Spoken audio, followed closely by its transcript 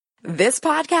This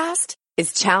podcast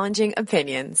is Challenging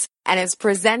Opinions and is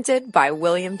presented by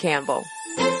William Campbell.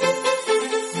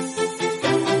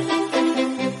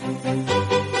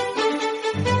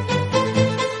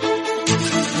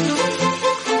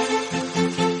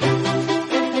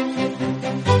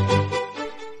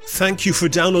 Thank you for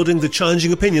downloading the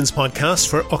Challenging Opinions podcast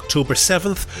for October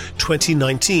 7th,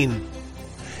 2019.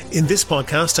 In this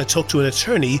podcast, I talk to an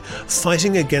attorney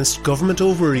fighting against government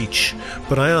overreach,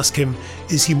 but I ask him,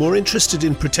 is he more interested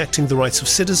in protecting the rights of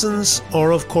citizens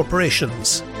or of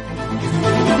corporations?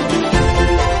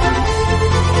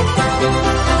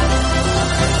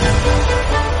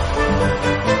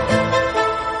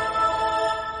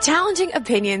 Challenging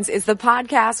Opinions is the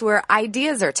podcast where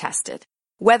ideas are tested.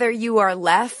 Whether you are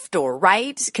left or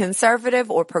right,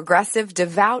 conservative or progressive,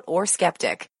 devout or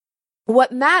skeptic.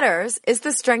 What matters is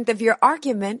the strength of your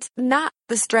argument, not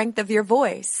the strength of your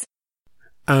voice.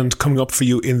 And coming up for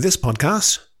you in this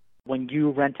podcast... When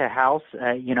you rent a house,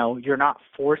 you're not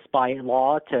forced by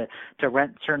law to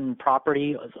rent certain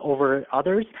property over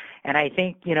others. And I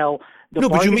think, but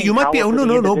you might be,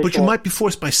 but you might be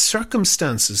forced by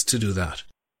circumstances to do that.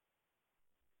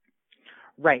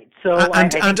 Right. So I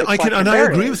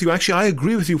agree with you. Actually, I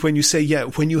agree with you when you say,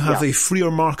 when you have a freer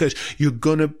market, you're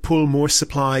going to pull more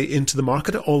supply into the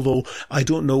market. Although I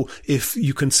don't know if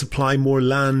you can supply more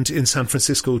land in San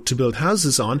Francisco to build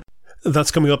houses on.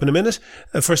 That's coming up in a minute.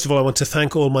 First of all, I want to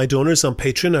thank all my donors on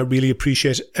Patreon. I really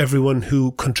appreciate everyone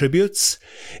who contributes.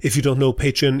 If you don't know,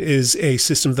 Patreon is a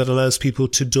system that allows people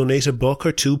to donate $1 or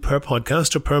 $2 per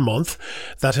podcast or per month.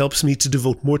 That helps me to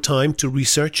devote more time to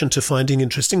research and to finding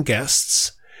interesting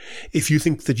guests. If you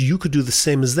think that you could do the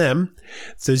same as them,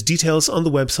 there's details on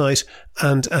the website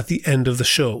and at the end of the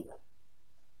show.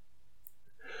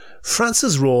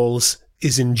 Francis Rawls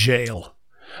is in jail,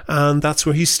 and that's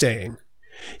where he's staying.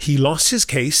 He lost his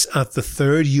case at the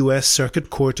 3rd U.S. Circuit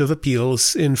Court of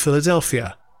Appeals in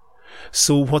Philadelphia.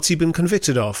 So what's he been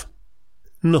convicted of?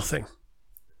 Nothing.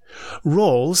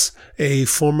 Rawls, a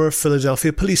former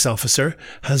Philadelphia police officer,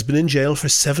 has been in jail for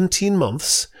 17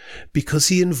 months because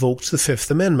he invoked the Fifth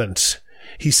Amendment.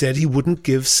 He said he wouldn't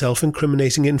give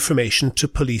self-incriminating information to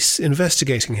police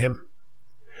investigating him.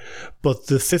 But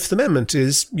the Fifth Amendment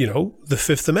is, the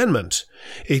Fifth Amendment.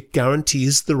 It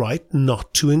guarantees the right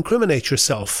not to incriminate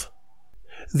yourself.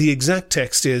 The exact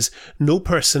text is, no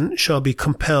person shall be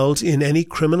compelled in any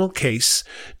criminal case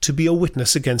to be a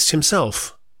witness against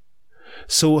himself.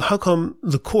 So how come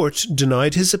the court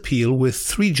denied his appeal with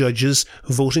 3 judges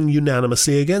voting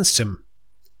unanimously against him?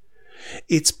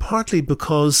 It's partly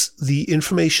because the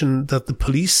information that the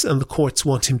police and the courts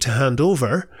want him to hand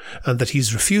over, and that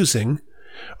he's refusing,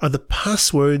 are the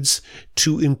passwords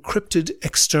to encrypted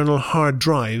external hard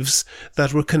drives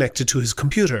that were connected to his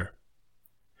computer.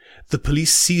 The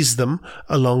police seized them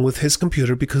along with his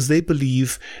computer because they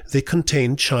believe they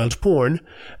contain child porn,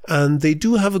 and they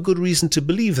do have a good reason to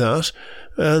believe that,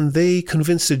 and they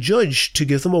convinced a judge to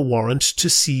give them a warrant to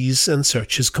seize and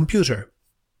search his computer.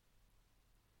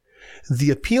 The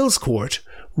appeals court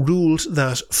ruled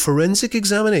that forensic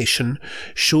examination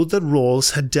showed that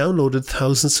Rawls had downloaded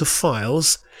thousands of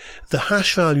files, the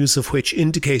hash values of which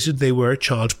indicated they were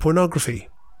child pornography.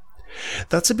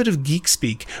 That's a bit of geek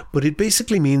speak, but it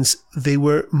basically means they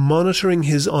were monitoring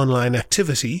his online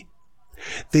activity.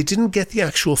 They didn't get the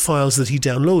actual files that he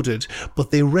downloaded,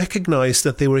 but they recognized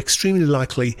that they were extremely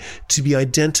likely to be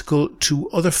identical to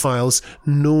other files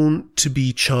known to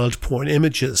be child porn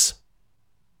images.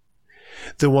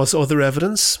 There was other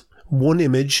evidence. One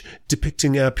image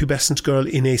depicting a pubescent girl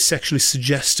in a sexually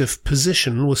suggestive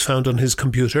position was found on his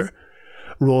computer.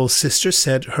 Rawls' sister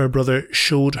said her brother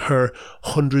showed her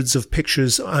hundreds of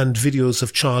pictures and videos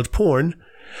of child porn,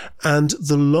 and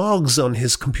the logs on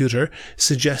his computer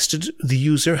suggested the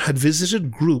user had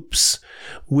visited groups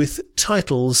with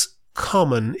titles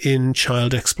common in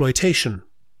child exploitation.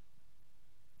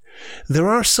 There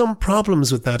are some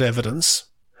problems with that evidence.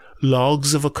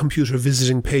 Logs of a computer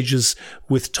visiting pages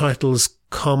with titles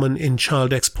common in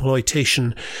child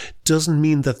exploitation doesn't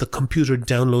mean that the computer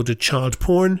downloaded child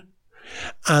porn,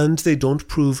 and they don't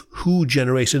prove who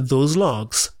generated those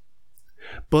logs.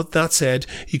 But that said,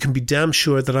 you can be damn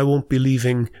sure that I won't be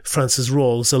leaving Francis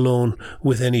Rawls alone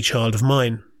with any child of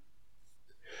mine.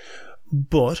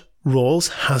 But Rawls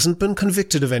hasn't been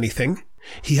convicted of anything.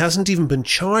 He hasn't even been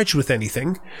charged with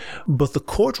anything, but the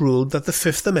court ruled that the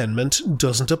Fifth Amendment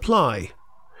doesn't apply.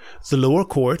 The lower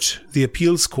court, the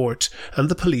appeals court, and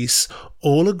the police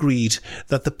all agreed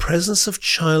that the presence of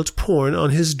child porn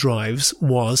on his drives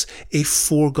was a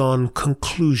foregone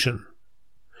conclusion.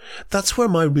 That's where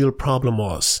my real problem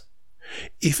was.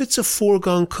 If it's a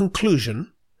foregone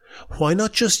conclusion, Why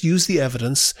not just use the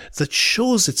evidence that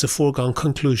shows it's a foregone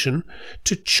conclusion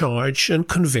to charge and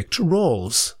convict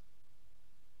Rawls?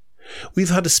 We've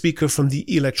had a speaker from the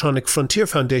Electronic Frontier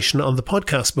Foundation on the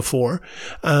podcast before,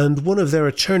 and one of their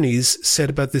attorneys said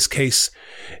about this case,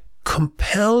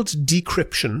 compelled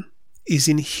decryption is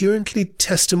inherently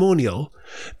testimonial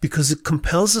because it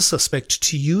compels a suspect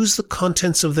to use the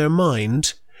contents of their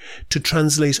mind to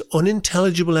translate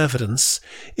unintelligible evidence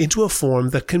into a form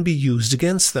that can be used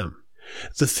against them.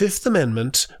 The Fifth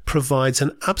Amendment provides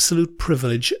an absolute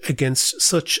privilege against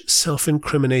such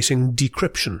self-incriminating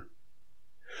decryption.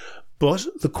 But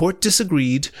the court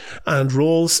disagreed, and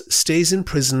Rawls stays in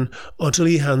prison until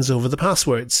he hands over the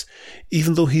passwords,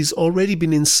 even though he's already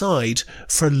been inside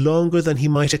for longer than he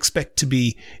might expect to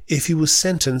be if he was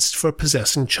sentenced for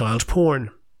possessing child porn.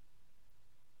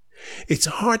 It's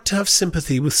hard to have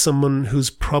sympathy with someone who's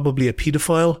probably a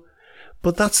paedophile,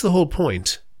 but that's the whole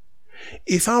point.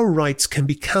 If our rights can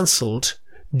be cancelled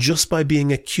just by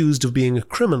being accused of being a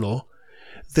criminal,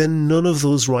 then none of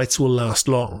those rights will last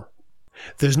long.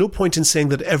 There's no point in saying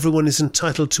that everyone is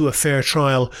entitled to a fair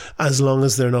trial as long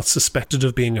as they're not suspected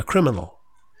of being a criminal.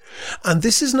 And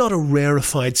this is not a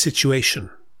rarefied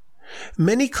situation.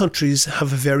 Many countries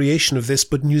have a variation of this,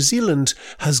 but New Zealand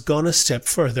has gone a step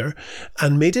further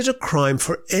and made it a crime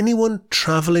for anyone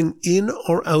travelling in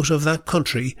or out of that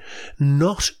country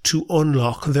not to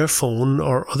unlock their phone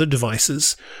or other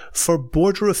devices for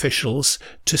border officials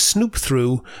to snoop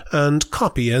through and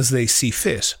copy as they see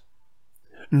fit.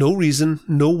 No reason,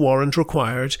 no warrant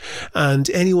required, and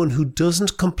anyone who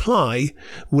doesn't comply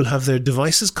will have their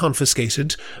devices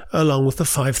confiscated along with a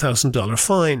 $5,000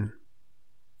 fine.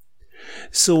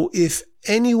 So if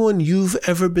anyone you've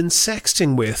ever been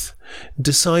sexting with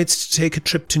decides to take a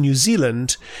trip to New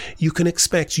Zealand, you can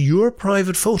expect your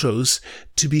private photos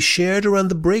to be shared around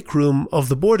the break room of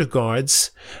the border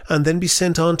guards and then be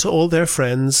sent on to all their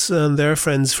friends and their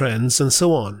friends' friends and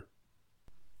so on.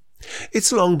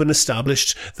 It's long been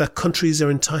established that countries are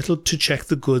entitled to check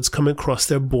the goods coming across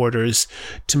their borders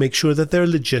to make sure that they're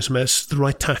legitimate, the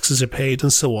right taxes are paid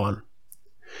and so on.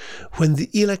 When the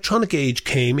electronic age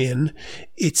came in,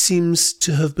 it seems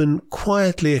to have been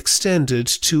quietly extended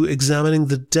to examining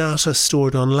the data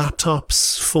stored on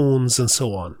laptops, phones, and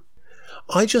so on.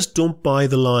 I just don't buy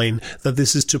the line that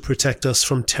this is to protect us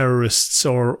from terrorists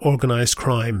or organised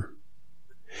crime.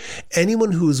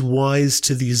 Anyone who is wise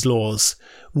to these laws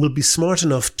will be smart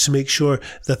enough to make sure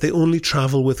that they only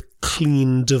travel with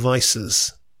clean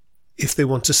devices. If they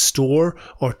want to store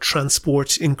or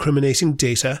transport incriminating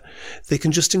data, they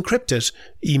can just encrypt it,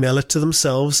 email it to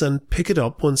themselves, and pick it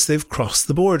up once they've crossed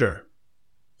the border.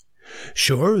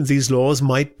 Sure, these laws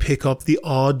might pick up the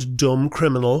odd, dumb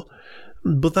criminal,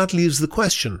 but that leaves the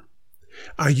question.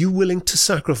 Are you willing to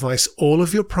sacrifice all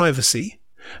of your privacy,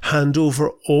 hand over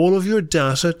all of your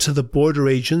data to the border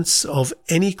agents of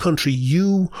any country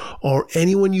you or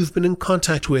anyone you've been in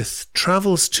contact with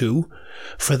travels to,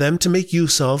 for them to make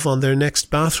use of on their next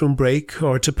bathroom break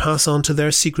or to pass on to their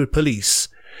secret police,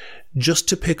 just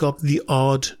to pick up the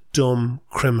odd, dumb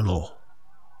criminal?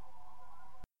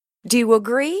 Do you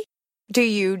agree? Do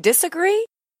you disagree?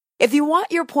 If you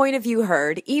want your point of view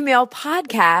heard, email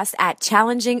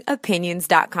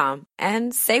podcast@challengingopinions.com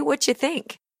and say what you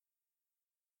think.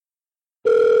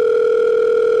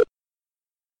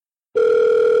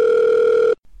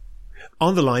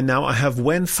 On the line now, I have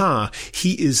Wen Fa.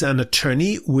 He is an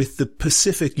attorney with the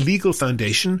Pacific Legal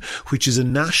Foundation, which is a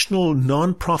national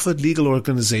non-profit legal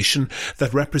organization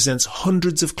that represents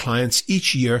hundreds of clients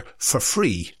each year for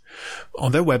free.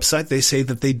 On their website, they say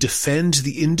that they defend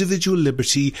the individual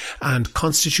liberty and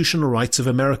constitutional rights of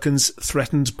Americans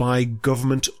threatened by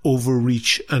government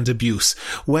overreach and abuse.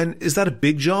 Wen, is that a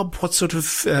big job? What sort of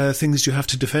things do you have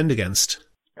to defend against?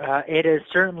 It is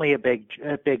certainly a big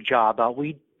job.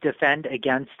 We defend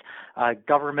against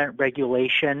government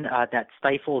regulation that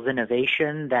stifles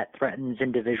innovation, that threatens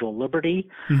individual liberty.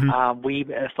 Mm-hmm. We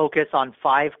focus on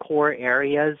 5 core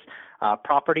areas: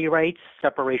 property rights,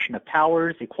 separation of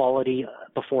powers, equality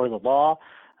before the law,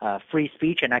 free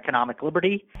speech and economic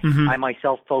liberty. Mm-hmm. I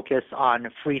myself focus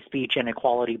on free speech and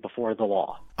equality before the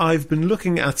law. I've been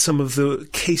looking at some of the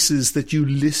cases that you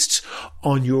list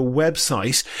on your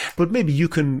website, but maybe you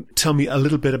can tell me a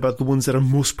little bit about the ones that are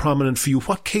most prominent for you.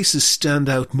 What cases stand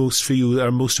out most for you,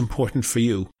 are most important for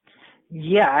you?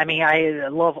 Yeah, I mean, I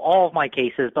love all of my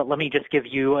cases, but let me just give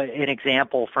you an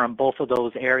example from both of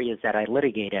those areas that I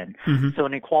litigate in. So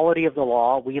in equality of the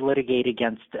law, we litigate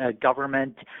against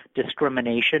government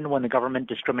discrimination. When the government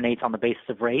discriminates on the basis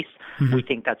of race, we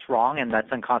think that's wrong and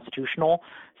that's unconstitutional.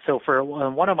 So for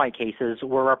one of my cases,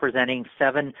 we're representing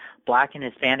 7 Black and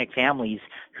Hispanic families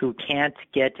who can't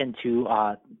get into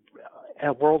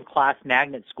world-class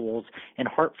magnet schools in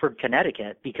Hartford,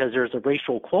 Connecticut, because there's a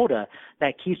racial quota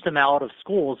that keeps them out of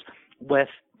schools with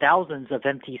thousands of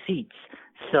empty seats.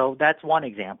 So that's one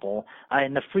example.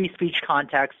 In the free speech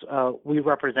context, we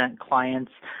represent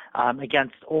clients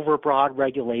against overbroad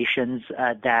regulations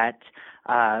that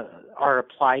are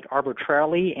applied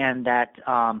arbitrarily and that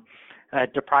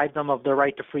deprive them of their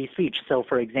right to free speech. So,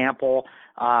 for example,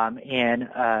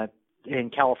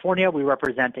 in California, we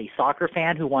represent a soccer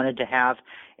fan who wanted to have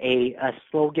a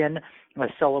slogan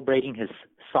celebrating his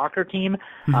soccer team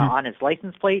on his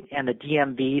license plate, and the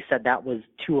DMV said that was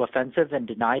too offensive and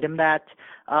denied him that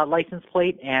license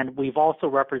plate. And we've also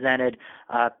represented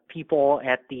people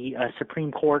at the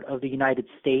Supreme Court of the United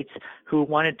States who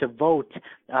wanted to vote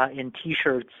in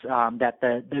T-shirts that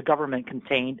the government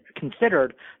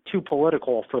considered too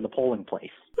political for the polling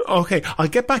place. Okay, I'll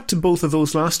get back to both of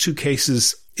those last 2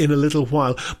 cases in a little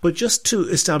while, but just to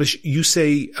establish, you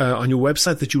say on your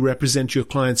website that you represent your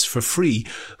clients for free.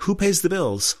 Who pays the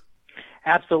bills?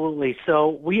 Absolutely.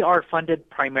 So we are funded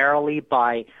primarily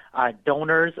by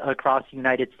donors across the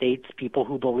United States, people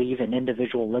who believe in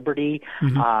individual liberty,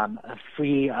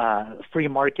 free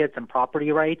markets and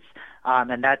property rights,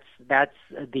 and that's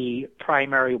the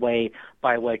primary way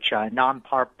by which a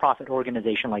non-profit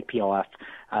organization like PLF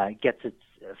gets its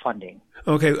funding.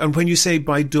 Okay, and when you say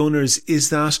by donors, is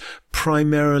that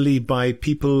primarily by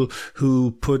people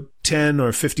who put 10 or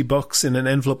 $50 in an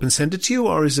envelope and send it to you,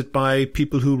 or is it by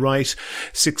people who write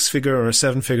 6-figure or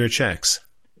 7-figure checks?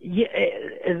 Yeah,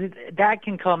 that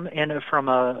can come in from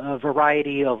a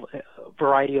variety of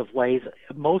ways.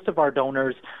 Most of our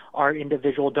donors are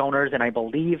individual donors, and I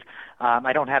believe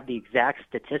I don't have the exact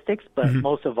statistics, but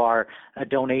most of our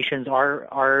donations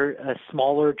are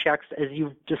smaller checks, as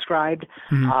you've described.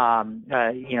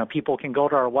 People can go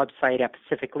to our website at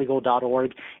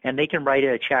pacificlegal.org, and they can write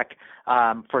a check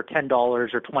for $10 or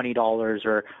 $20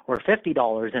 or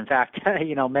 $50. In fact,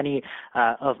 many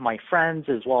of my friends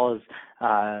as well as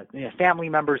family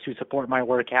members who support my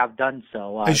work have done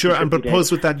so. Sure, and propose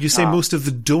with that, you say most of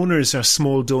the donors are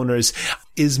small donors.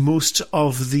 Is most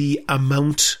of the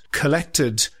amount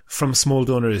collected from small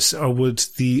donors, or would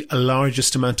the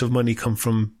largest amount of money come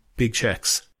from big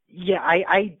checks? Yeah,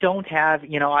 I don't have,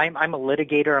 I'm a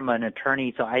litigator, I'm an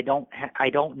attorney, so I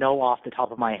don't know off the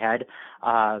top of my head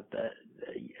that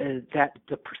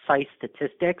the precise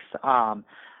statistics.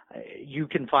 You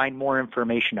can find more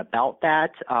information about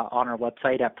that on our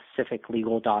website at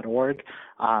pacificlegal.org.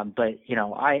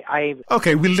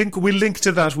 Okay, we'll link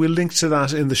to that. We'll link to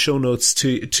that in the show notes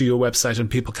to your website, and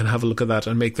people can have a look at that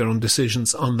and make their own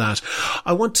decisions on that.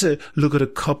 I want to look at a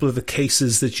couple of the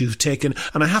cases that you've taken,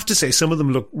 and I have to say some of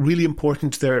them look really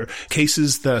important. They're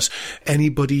cases that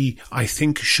anybody, I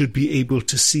think, should be able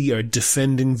to see are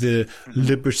defending the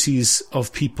liberties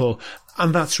of people.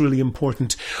 And that's really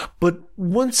important. But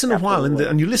once in a while,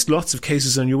 and you list lots of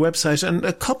cases on your website, and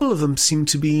a couple of them seem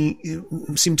to me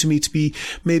to be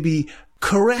maybe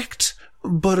correct,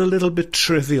 but a little bit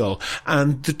trivial.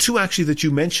 And the 2 actually that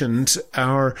you mentioned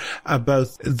are about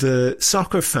the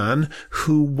soccer fan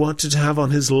who wanted to have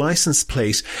on his license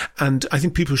plate. And I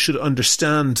think people should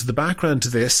understand the background to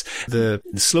this. The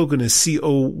slogan is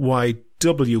COY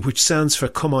which stands for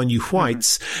Come On You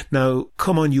Whites. Now,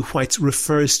 Come On You Whites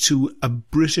refers to a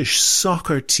British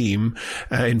soccer team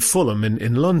in Fulham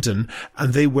in London,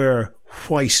 and they wear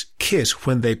white kit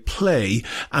when they play,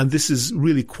 and this is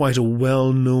really quite a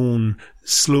well-known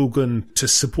slogan to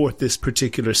support this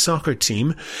particular soccer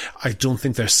team. I don't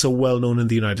think they're so well known in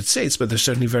the United States, but they're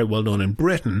certainly very well known in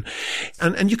Britain.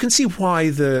 And you can see why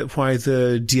the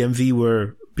DMV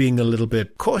were being a little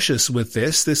bit cautious with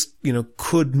this. This,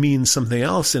 could mean something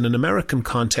else in an American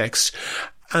context.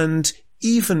 And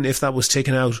even if that was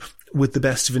taken out with the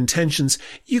best of intentions,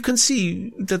 you can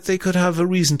see that they could have a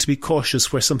reason to be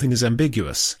cautious where something is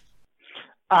ambiguous.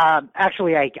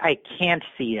 Actually, I can't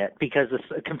see it because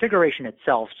the configuration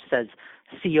itself says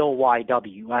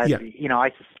COYW.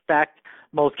 I suspect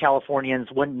most Californians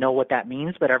wouldn't know what that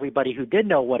means, but everybody who did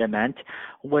know what it meant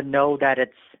would know that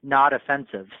it's not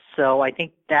offensive. So I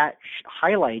think that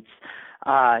highlights,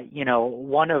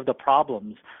 one of the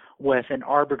problems with an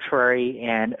arbitrary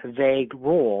and vague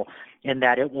rule in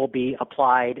that it will be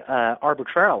applied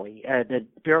arbitrarily. The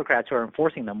bureaucrats who are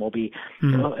enforcing them will be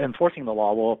enforcing the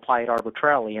law will apply it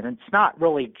arbitrarily, and it's not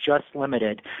really just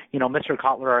limited. Mr.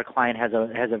 Kotler, our client, has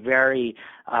a very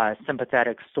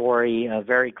sympathetic story, a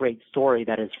very great story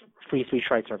that his free speech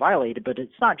rights are violated. But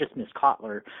it's not just Ms.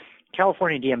 Kotler.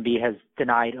 California DMV has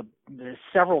denied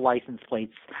several license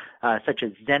plates, such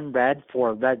as Zen Red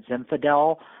for Red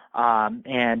Zinfandel,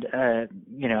 and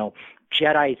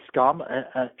Jedi Scum,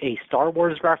 a Star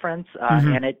Wars reference,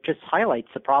 and it just highlights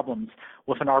the problems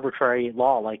with an arbitrary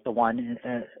law like the one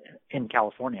in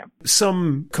California.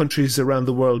 Some countries around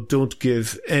the world don't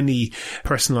give any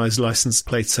personalized license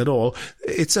plates at all.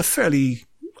 It's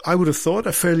I would have thought,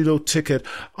 a fairly low-ticket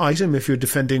item if you're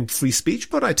defending free speech,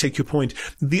 but I take your point.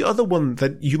 The other one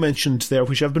that you mentioned there,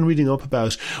 which I've been reading up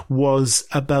about, was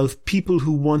about people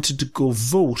who wanted to go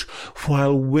vote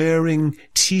while wearing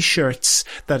T-shirts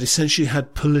that essentially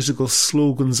had political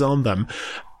slogans on them.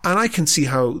 And I can see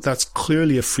how that's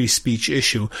clearly a free speech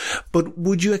issue. But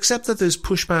would you accept that there's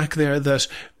pushback there that,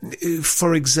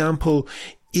 for example,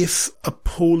 if a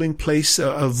polling place,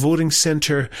 a voting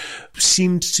centre,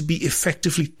 seemed to be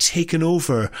effectively taken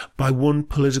over by one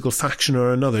political faction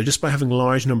or another, just by having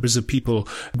large numbers of people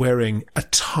wearing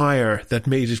attire that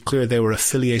made it clear they were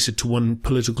affiliated to one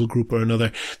political group or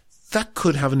another, that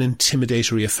could have an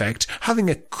intimidatory effect. Having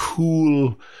a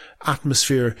cool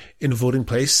atmosphere in a voting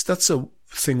place, that's a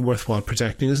thing worthwhile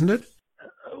protecting, isn't it?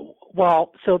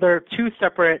 Well, so there are two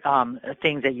separate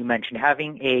things that you mentioned.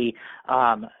 Having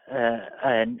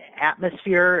an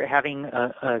atmosphere, having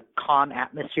a calm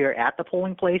atmosphere at the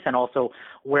polling place, and also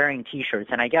wearing T-shirts.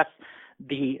 And I guess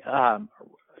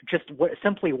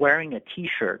simply wearing a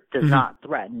T-shirt does not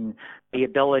threaten the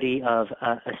ability of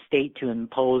a state to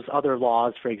impose other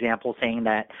laws, for example, saying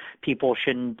that people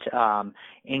shouldn't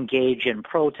engage in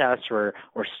protests or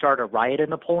start a riot in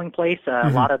the polling place. A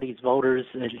lot of these voters,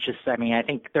 I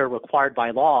think they're required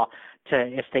by law to,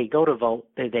 if they go to vote,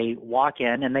 they walk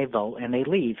in and they vote and they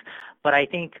leave. But I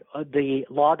think the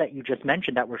law that you just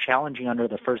mentioned that we're challenging under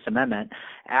the First Amendment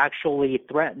actually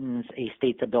threatens a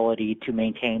state's ability to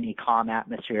maintain a calm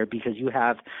atmosphere, because you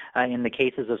have, in the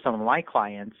cases of some of my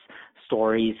clients'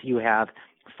 stories, you have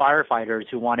firefighters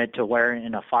who wanted to wear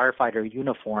in a firefighter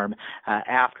uniform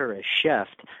after their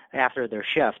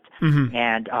shift,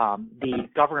 and the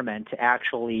government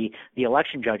actually, the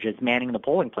election judges manning the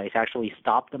polling place, actually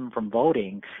stopped them from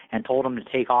voting and told them to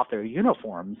take off their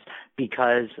uniforms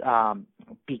because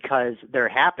there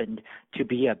happened to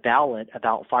be a ballot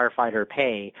about firefighter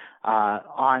pay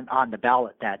on the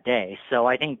ballot that day. So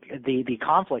I think the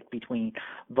conflict between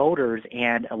voters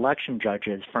and election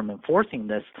judges from enforcing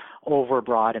this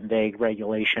overbroad and vague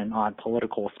regulation on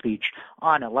political speech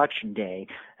on election day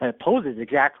poses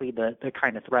exactly the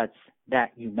kind of threats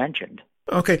that you mentioned.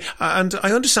 Okay, and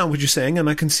I understand what you're saying, and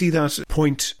I can see that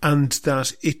point, and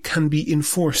that it can be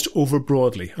enforced over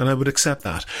broadly, and I would accept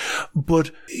that.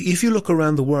 But if you look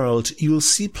around the world, you'll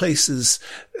see places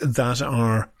that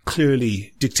are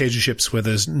clearly dictatorships where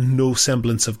there's no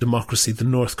semblance of democracy, the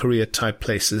North Korea type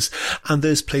places, and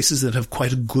there's places that have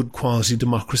quite a good quality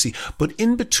democracy. But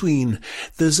in between,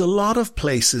 there's a lot of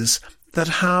places that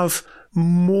have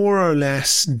more or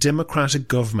less democratic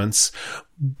governments,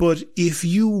 but if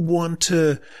you want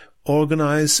to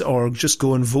organize or just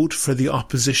go and vote for the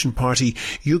opposition party,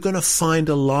 you're going to find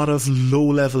a lot of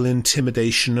low-level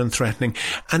intimidation and threatening.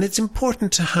 And it's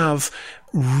important to have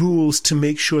rules to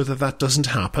make sure that that doesn't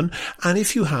happen. And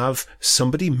if you have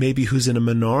somebody maybe who's in a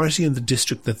minority in the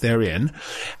district that they're in,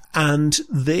 and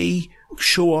they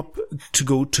show up to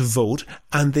go to vote,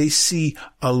 and they see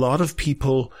a lot of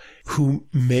people who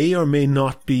may or may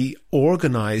not be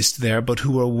organized there, but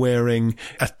who are wearing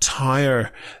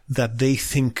attire that they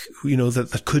think,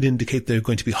 that could indicate they're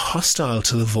going to be hostile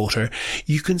to the voter,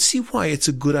 you can see why it's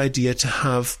a good idea to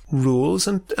have rules.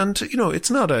 And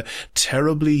it's not a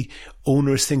terribly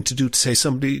onerous thing to do to say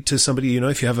to somebody,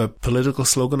 if you have a political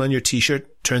slogan on your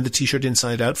T-shirt, turn the T-shirt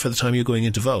inside out for the time you're going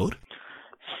in to vote.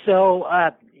 So,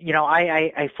 I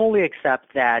fully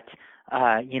accept that,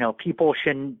 people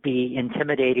shouldn't be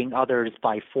intimidating others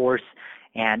by force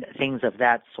and things of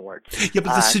that sort. Yeah,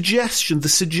 but the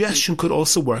suggestion could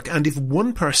also work. And if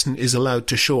one person is allowed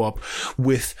to show up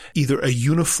with either a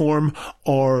uniform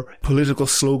or political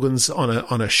slogans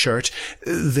on a shirt,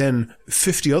 then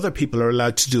 50 other people are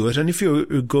allowed to do it. And if you're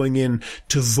going in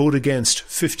to vote against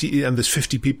 50, and there's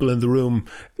 50 people in the room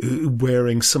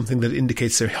wearing something that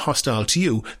indicates they're hostile to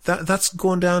you, that's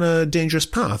going down a dangerous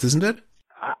path, isn't it?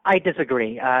 I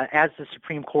disagree. As the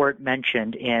Supreme Court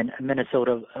mentioned in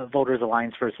Minnesota Voters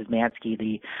Alliance versus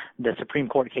Mansky, the Supreme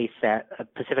Court case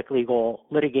that Pacific Legal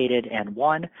litigated and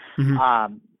won,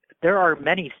 there are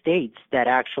many states that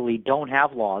actually don't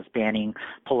have laws banning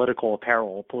political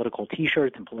apparel, political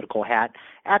T-shirts, and political hat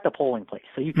at the polling place.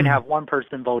 So you can have one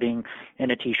person voting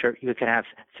in a T-shirt. You can have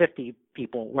 50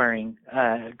 people wearing,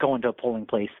 going to a polling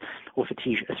place with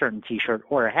a certain T-shirt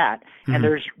or a hat. And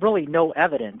there's really no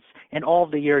evidence in all of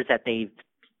the years that they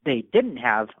didn't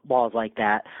have laws like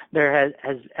that. There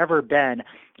has ever been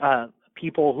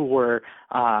people who were,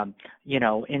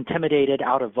 intimidated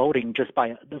out of voting just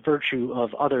by the virtue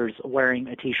of others wearing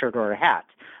a T-shirt or a hat.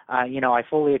 I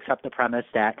fully accept the premise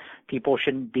that people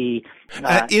shouldn't be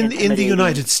in the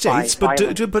United States, but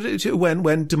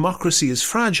when democracy is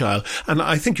fragile, and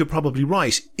I think you're probably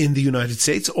right in the United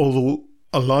States, although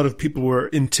a lot of people were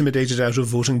intimidated out of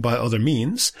voting by other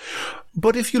means.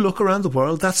 But if you look around the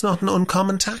world, that's not an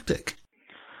uncommon tactic.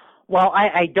 Well,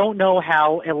 I don't know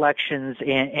how elections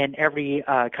in every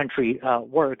country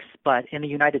works, but in the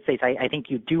United States, I think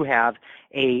you do have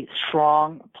a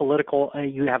strong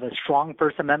you have a strong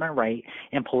First Amendment right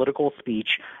in political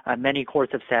speech. Many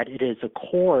courts have said it is a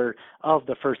core of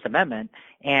the First Amendment.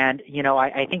 And,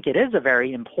 I think it is a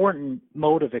very important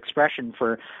mode of expression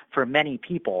for many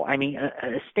people. I mean,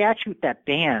 a statute that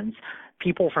bans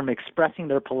people from expressing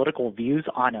their political views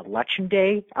on Election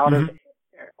Day out of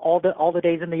all the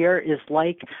days in the year is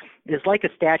like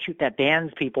a statute that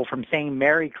bans people from saying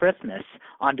Merry Christmas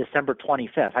on December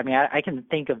 25th. I mean, I can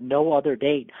think of no other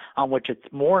date on which it's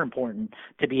more important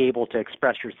to be able to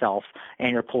express yourself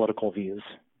and your political views.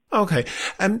 Okay.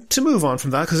 And to move on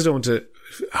from that, because I don't want to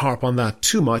harp on that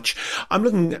too much, I'm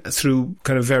looking through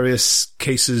kind of various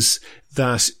cases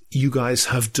that you guys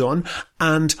have done.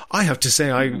 And I have to say,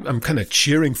 I'm kind of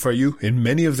cheering for you in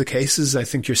many of the cases. I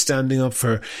think you're standing up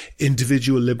for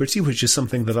individual liberty, which is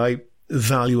something that I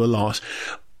value a lot.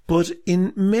 But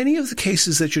in many of the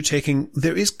cases that you're taking,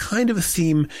 there is kind of a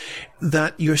theme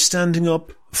that you're standing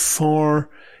up for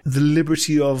the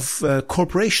liberty of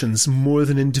corporations more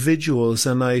than individuals.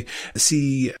 And I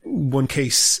see one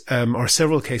case, or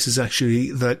several cases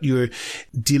actually, that you're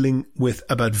dealing with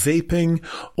about vaping,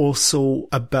 also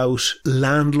about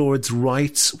landlords'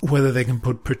 rights, whether they can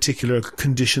put particular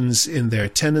conditions in their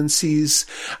tenancies,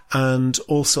 and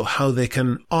also how they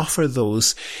can offer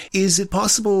those. Is it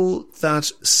possible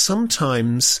that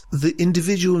sometimes the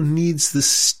individual needs the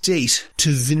state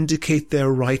to vindicate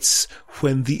their rights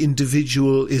when the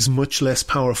individual is much less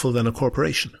powerful than a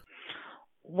corporation?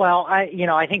 Well,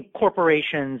 I think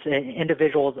corporations,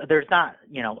 individuals, there's not,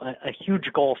 a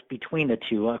huge gulf between the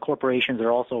two. Corporations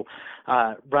are also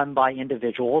run by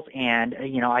individuals, and,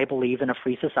 I believe in a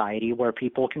free society where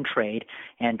people can trade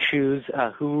and choose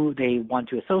who they want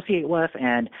to associate with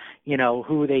and,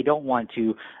 who they don't want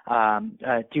to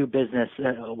do business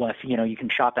with. You can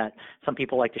shop at, some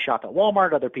people like to shop at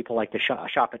Walmart, other people like to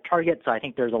shop at Target. So I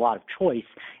think there's a lot of choice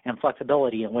and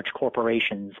flexibility in which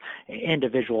corporations,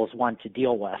 individuals want to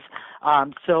deal with.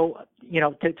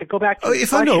 To go back to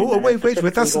if I know, wait,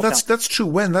 that's true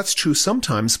when, that's true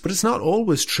sometimes, but it's not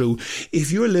always true.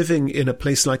 If you're living in a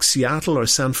place like Seattle or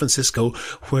San Francisco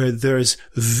where there's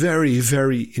very,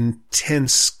 very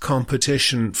intense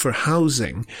competition for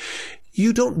housing,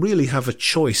 you don't really have a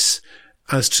choice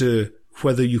as to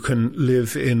whether you can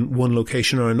live in one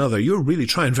location or another. You're really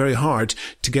trying very hard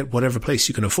to get whatever place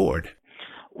you can afford.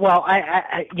 Well,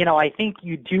 I think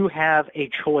you do have a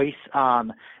choice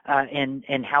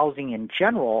in housing in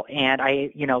general, and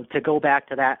to go back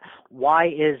to that, why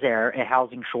is there a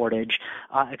housing shortage?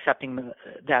 Accepting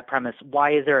that premise,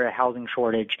 why is there a housing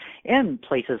shortage in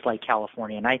places like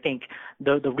California? And I think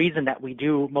the reason that we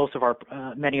do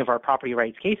many of our property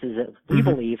rights cases is we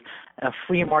believe a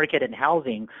free market in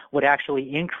housing would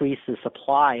actually increase the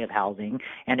supply of housing.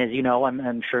 And as you know,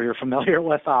 I'm sure you're familiar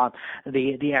with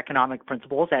the economic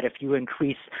principles that if you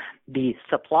increase the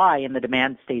supply and the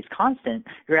demand stays constant,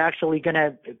 you're actually going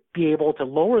to be able to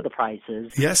lower the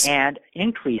prices and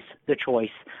increase the choice.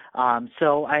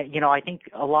 So I think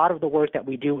a lot of the work that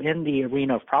we do in the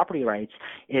arena of property rights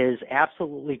is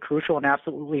absolutely crucial and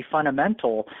absolutely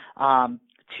fundamental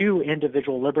to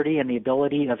individual liberty and the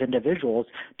ability of individuals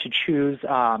to choose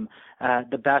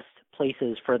the best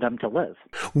places for them to live.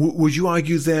 Would you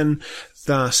argue then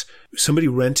that somebody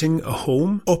renting a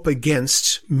home up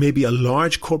against maybe a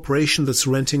large corporation that's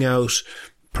renting out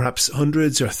perhaps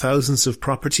hundreds or thousands of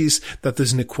properties, that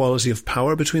there's an equality of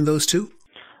power between those two?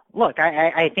 Look,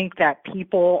 I think that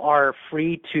people are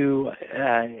free to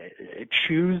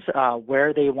choose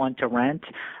where they want to rent.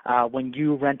 When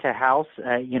you rent a house,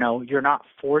 you're not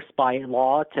forced by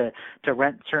law to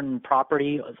rent certain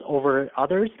property over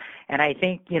others. And I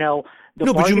think, the no,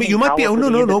 but you might be. Oh,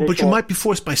 no. But you might be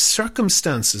forced by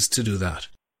circumstances to do that.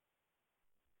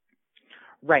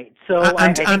 Right. So I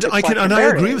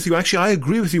agree with you. Actually, I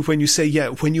agree with you when you say,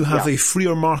 when you have a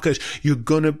freer market, you're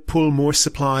going to pull more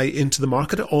supply into the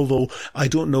market. Although I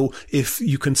don't know if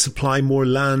you can supply more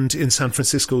land in San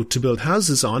Francisco to build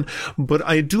houses on. But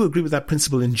I do agree with that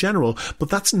principle in general.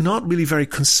 But that's not really very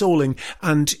consoling.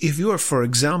 And if you're, for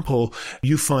example,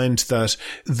 you find that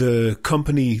the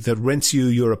company that rents you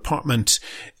your apartment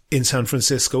in San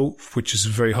Francisco, which is a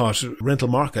very hot rental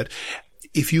market,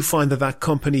 if you find that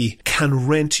company can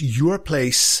rent your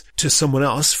place to someone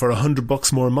else for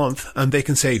 $100 more a month, and they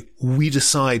can say, we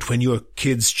decide when your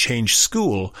kids change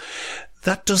school,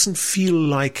 that doesn't feel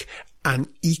like an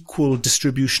equal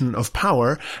distribution of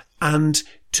power. And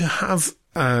to have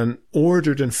an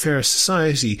ordered and fair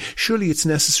society, surely it's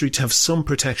necessary to have some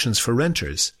protections for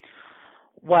renters.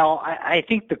 Well, I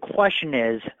think the question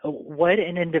is, would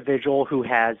an individual who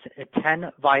has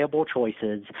 10 viable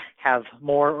choices have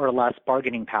more or less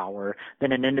bargaining power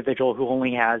than an individual who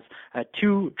only has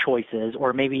 2 choices,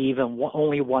 or maybe even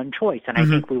only 1 choice? And I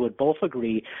think we would both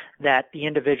agree that the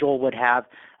individual would have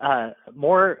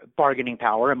more bargaining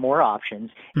power and more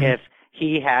options if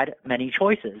he had many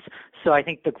choices. So I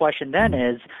think the question then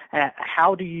is,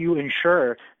 how do you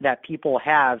ensure that people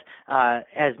have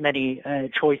as many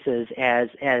choices as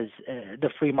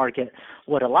the free market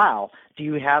would allow? Do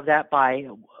you have that by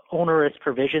onerous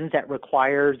provisions that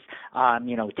requires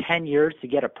 10 years to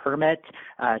get a permit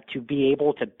to be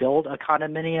able to build a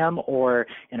condominium or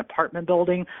an apartment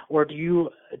building, or do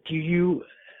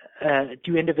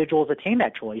individuals attain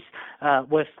that choice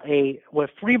with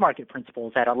free market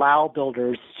principles that allow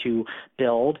builders to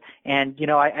build? And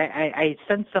I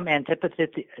sense some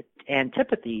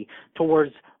antipathy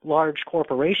towards large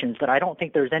corporations, but I don't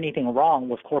think there's anything wrong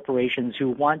with corporations who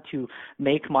want to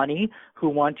make money, who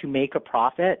want to make a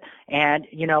profit, and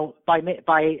by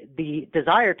the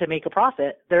desire to make a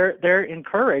profit, they're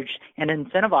encouraged and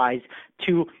incentivized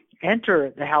to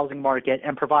enter the housing market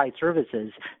and provide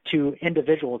services to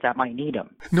individuals that might need them.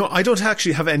 No, I don't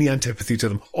actually have any antipathy to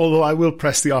them, although I will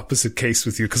press the opposite case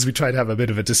with you because we try to have a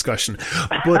bit of a discussion.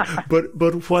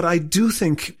 But what I do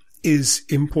think is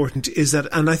important is that,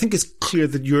 and I think it's clear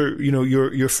that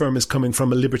your firm is coming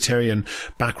from a libertarian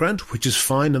background, which is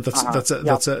fine, and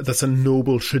that's a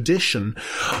noble tradition.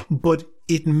 But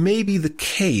it may be the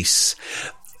case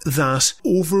that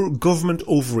government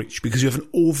overreach, because you have an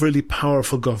overly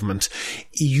powerful government,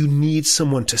 you need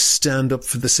someone to stand up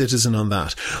for the citizen on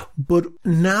that. But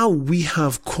now we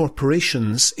have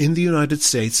corporations in the United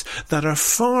States that are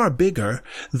far bigger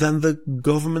than the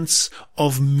governments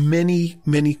of many,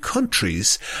 many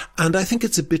countries. And I think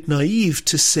it's a bit naive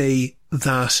to say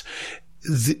that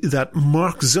that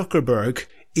Mark Zuckerberg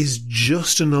is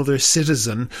just another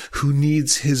citizen who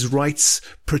needs his rights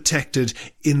protected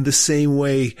in the same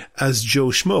way as Joe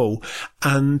Schmo.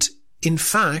 And in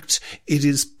fact, it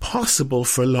is possible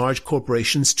for large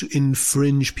corporations to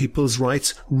infringe people's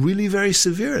rights really very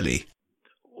severely.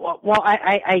 Well,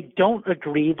 I don't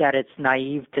agree that it's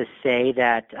naive to say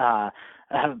that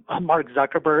Mark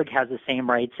Zuckerberg has the same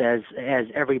rights as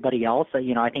everybody else.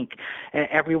 I think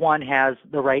everyone has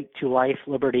the right to life,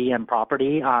 liberty, and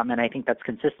property, and I think that's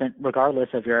consistent regardless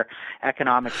of your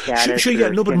economic status. Sure, yeah,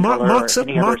 no, but Mark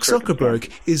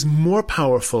Zuckerberg is more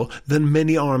powerful than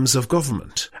many arms of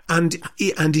government, and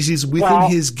it is within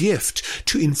his gift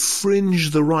to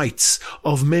infringe the rights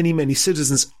of many, many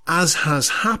citizens, as has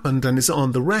happened and is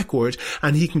on the record,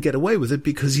 and he can get away with it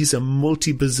because he's a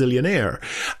multi-bazillionaire.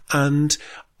 And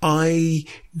I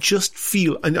just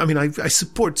feel, I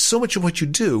support so much of what you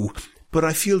do, but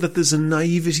I feel that there's a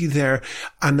naivety there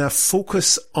and a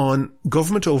focus on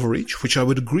government overreach, which I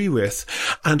would agree with,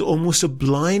 and almost a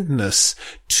blindness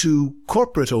to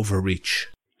corporate overreach.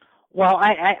 Well,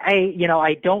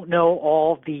 I don't know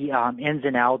all the ins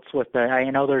and outs with I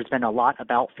know there's been a lot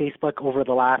about Facebook over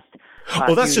the last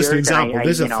well, that's just an example.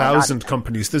 There's 1,000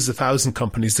 companies. There's 1,000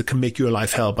 companies that can make your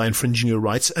life hell by infringing your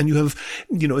rights. And you have,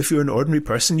 if you're an ordinary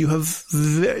person,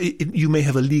 you may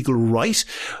have a legal right,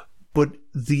 but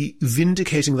the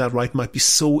vindicating that right might be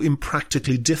so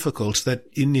impractically difficult that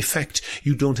in effect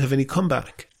you don't have any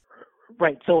comeback.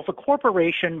 Right. So if a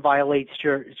corporation violates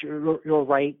your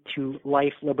right to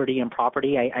life, liberty, and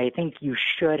property, I think you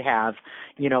should have,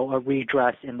 a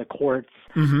redress in the courts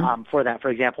for that. For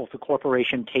example, if a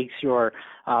corporation takes your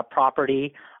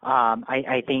property,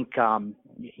 I think an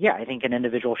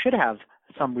individual should have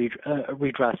some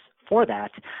redress for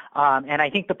that. And I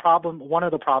think one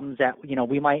of the problems that,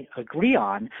 we might agree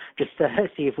on, just to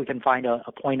see if we can find a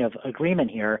point of agreement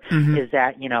here, is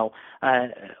that,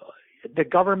 the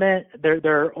government, there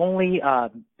are only,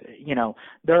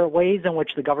 there are ways in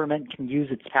which the government can use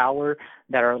its power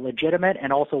that are legitimate,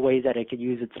 and also ways that it could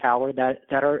use its power that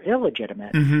are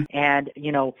illegitimate. And,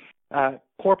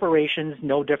 corporations,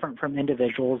 no different from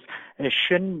individuals,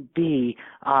 shouldn't be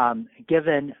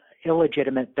given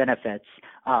illegitimate benefits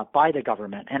by the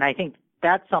government. And I think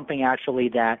that's something actually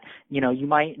that, you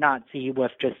might not see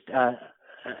with just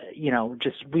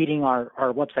reading our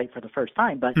website for the first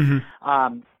time. But,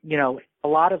 a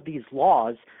lot of these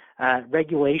laws,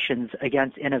 regulations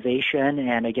against innovation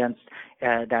and against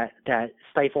that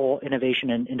stifle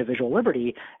innovation and individual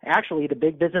liberty, actually the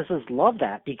big businesses love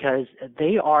that, because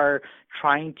they are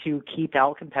trying to keep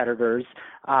out competitors.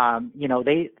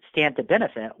 They stand to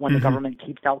benefit when the government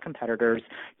keeps out competitors,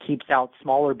 keeps out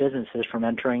smaller businesses from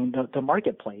entering the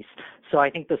marketplace. So I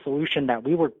think the solution that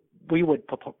we would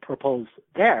propose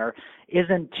there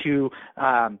isn't to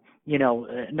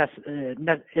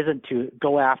isn't to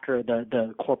go after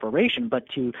the corporation, but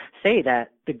to say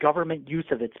that the government use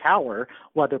of its power,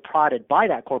 whether prodded by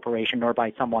that corporation or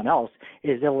by someone else,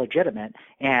 is illegitimate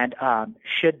and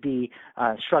should be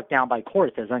struck down by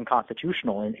courts as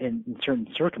unconstitutional in certain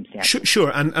circumstances.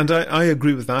 Sure, and I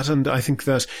agree with that, and I think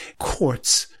that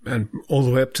courts, and all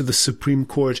the way up to the Supreme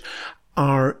Court,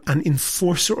 are an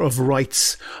enforcer of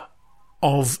rights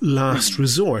of last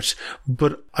resort.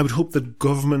 But I would hope that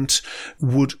government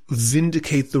would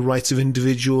vindicate the rights of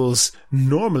individuals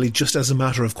normally, just as a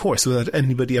matter of course, without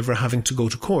anybody ever having to go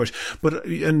to court.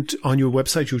 And on your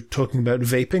website, you're talking about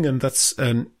vaping, and that's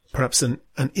perhaps an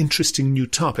interesting new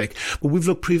topic. But we've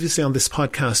looked previously on this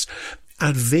podcast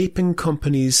at vaping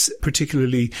companies,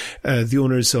 particularly the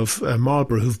owners of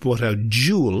Marlboro, who've bought out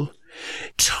Juul,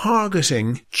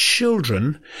 targeting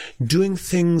children, doing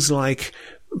things like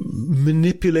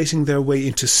manipulating their way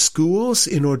into schools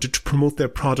in order to promote their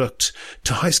product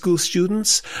to high school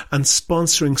students, and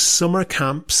sponsoring summer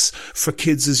camps for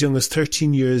kids as young as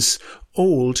 13 years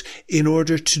old in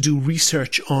order to do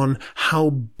research on how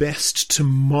best to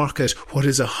market what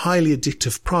is a highly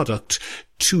addictive product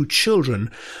to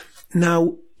children.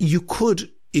 Now, you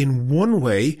could, in one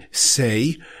way,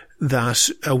 say that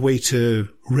a way to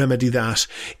remedy that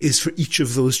is for each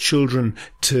of those children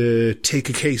to take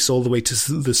a case all the way to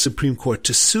the Supreme Court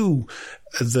to sue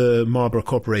the Marlboro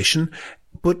Corporation.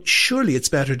 But surely it's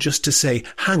better just to say,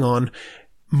 hang on,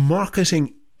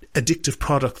 marketing addictive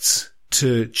products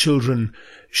to children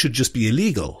should just be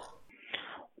illegal.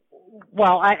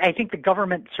 Well, I think the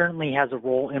government certainly has a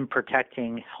role in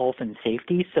protecting health and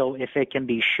safety. So if it can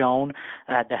be shown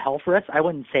the health risks, I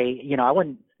wouldn't say, I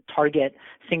wouldn't target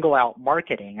single out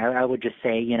marketing. I would just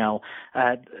say,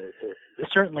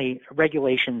 certainly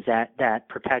regulations that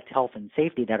protect health and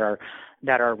safety that are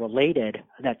related,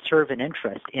 that serve an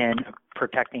interest in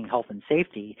protecting health and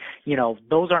safety,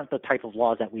 those aren't the type of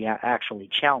laws that we actually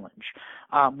challenge.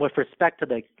 With respect to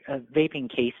the vaping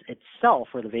case itself,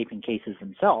 or the vaping cases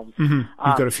themselves, we've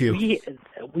got a few.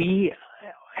 We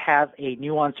have a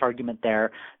nuanced argument there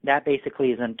that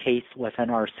basically is in case within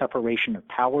our separation of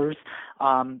powers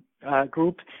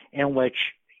group, in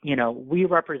which we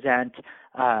represent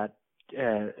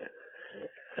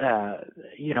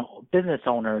business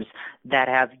owners that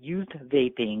have used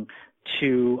vaping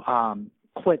to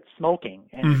quit smoking,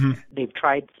 and they've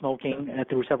tried smoking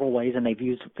through several ways, and they've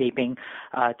used vaping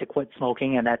to quit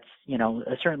smoking, and that's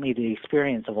certainly the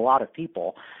experience of a lot of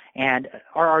people. And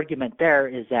our argument there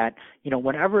is that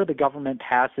whenever the government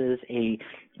passes a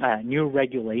new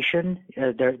regulation,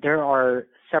 there are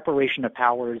separation of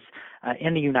powers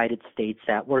in the United States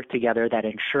that work together, that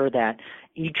ensure that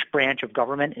each branch of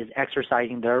government is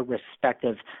exercising their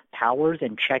respective powers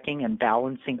and checking and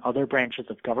balancing other branches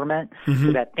of government,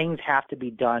 so that things have to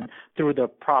be done through the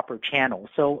proper channel.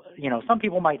 So, some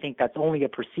people might think that's only a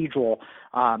procedural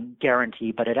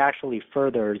guarantee, but it actually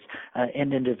furthers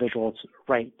an individual's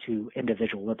right to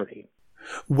individual liberty.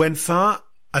 Wen Fa,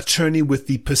 attorney with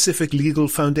the Pacific Legal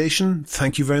Foundation,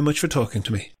 thank you very much for talking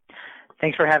to me.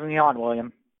 Thanks for having me on,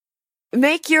 William.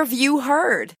 Make your view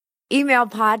heard. Email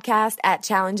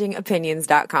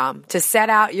podcast@challengingopinions.com to set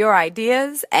out your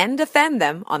ideas and defend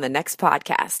them on the next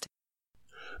podcast.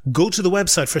 Go to the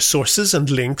website for sources and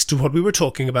links to what we were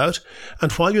talking about.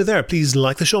 And while you're there, please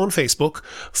like the show on Facebook,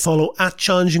 follow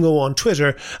 @ChallengingO on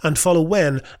Twitter, and follow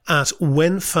Wen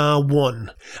 @WenFa1.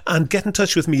 And get in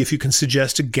touch with me if you can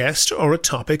suggest a guest or a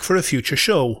topic for a future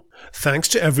show. Thanks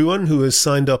to everyone who has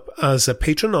signed up as a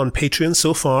patron on Patreon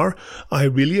so far. I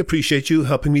really appreciate you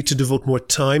helping me to devote more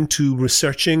time to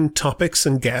researching topics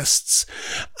and guests.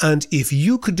 And if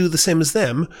you could do the same as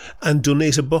them and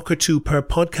donate a buck or two per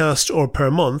podcast or per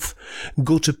month,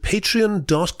 go to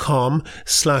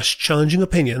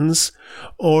patreon.com/challengingopinions,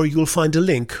 or you'll find a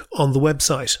link on the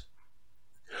website.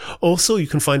 Also, you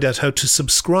can find out how to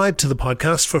subscribe to the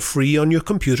podcast for free on your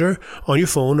computer, on your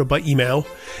phone, or by email.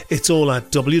 It's all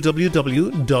at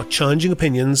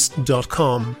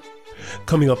www.challengingopinions.com.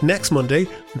 Coming up next Monday,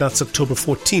 that's October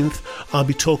 14th, I'll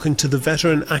be talking to the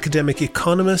veteran academic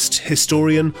economist,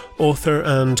 historian, author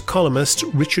and columnist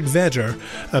Richard Vedder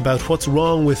about what's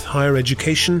wrong with higher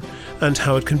education and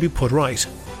how it can be put right.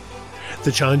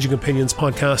 The Challenging Opinions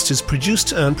podcast is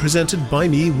produced and presented by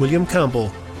me, William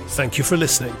Campbell. Thank you for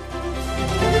listening.